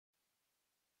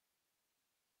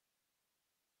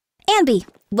Ambi,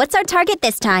 what's our target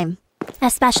this time? A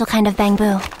special kind of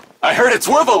bamboo. I heard it's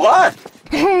worth a lot!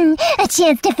 A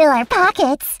chance to fill our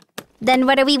pockets. Then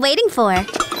what are we waiting for?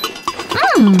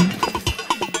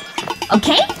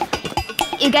 Okay?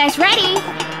 You guys ready?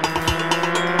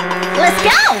 Let's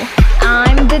go!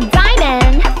 I'm the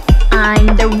diamond.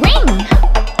 I'm the ring.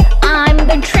 I'm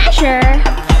the treasure.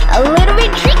 A little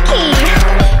bit tricky.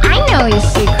 I know your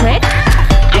secret.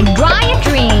 I draw your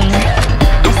dream.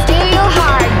 I steal your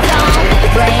heart. Don't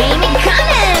blame it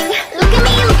coming. Look at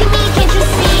me, can't you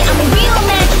see? I'm a real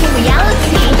match for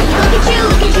reality. Look at you,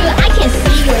 I can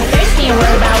see you're thirsty and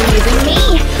worried about losing me.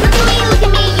 Look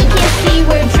at me, you can't see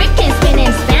we're drifting,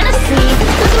 spinning fantasy.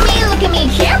 Look at me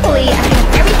carefully. I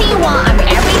have everything you want, I'm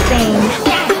everything.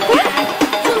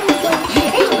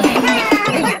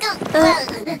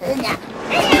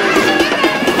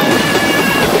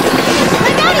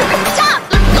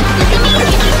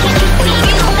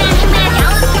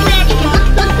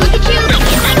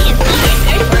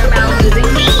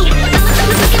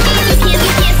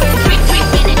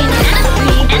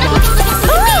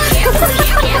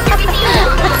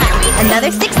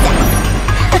 Another success.